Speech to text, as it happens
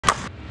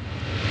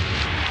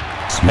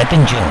Smith &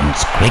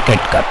 Jones Cricket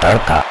ka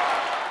Tadka.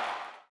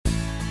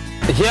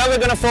 Here we're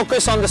going to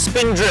focus on the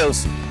spin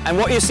drills, and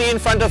what you see in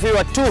front of you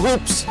are two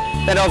hoops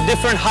that are of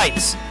different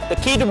heights. The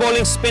key to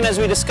bowling spin, as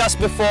we discussed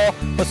before,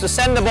 was to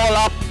send the ball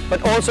up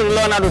but also to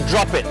learn how to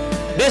drop it.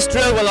 This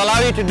drill will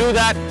allow you to do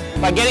that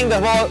by getting the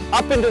ball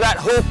up into that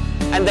hoop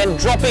and then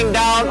dropping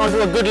down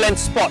onto a good length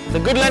spot. The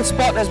good length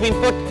spot has been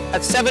put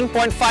at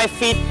 7.5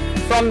 feet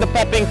from the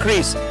popping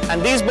crease,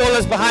 and these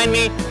bowlers behind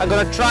me are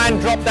going to try and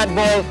drop that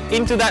ball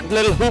into that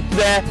little hoop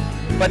there,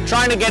 but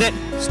trying to get it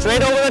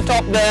straight over the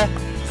top there,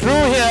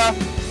 through here,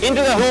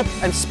 into the hoop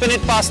and spin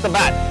it past the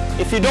bat.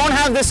 If you don't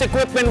have this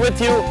equipment with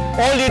you,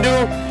 all you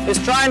do is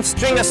try and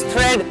string a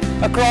thread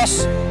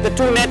across the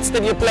two nets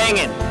that you're playing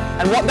in.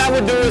 And what that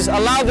would do is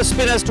allow the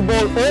spinners to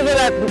bowl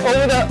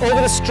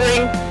over the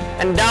string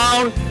and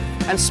down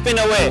and spin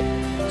away.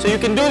 So you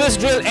can do this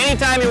drill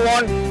anytime you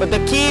want, but the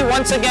key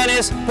once again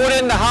is put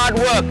in the hard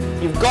work.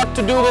 You've got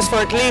to do this for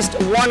at least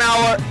 1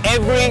 hour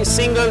every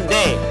single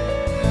day.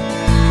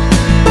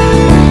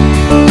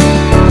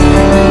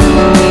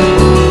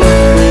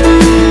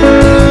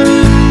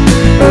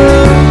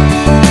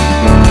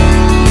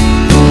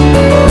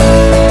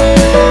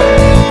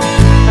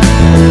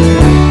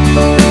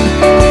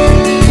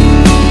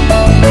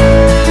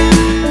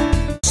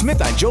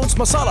 Smith & Jones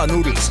Masala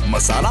Noodles,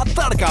 Masala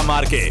Tadka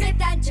Marke.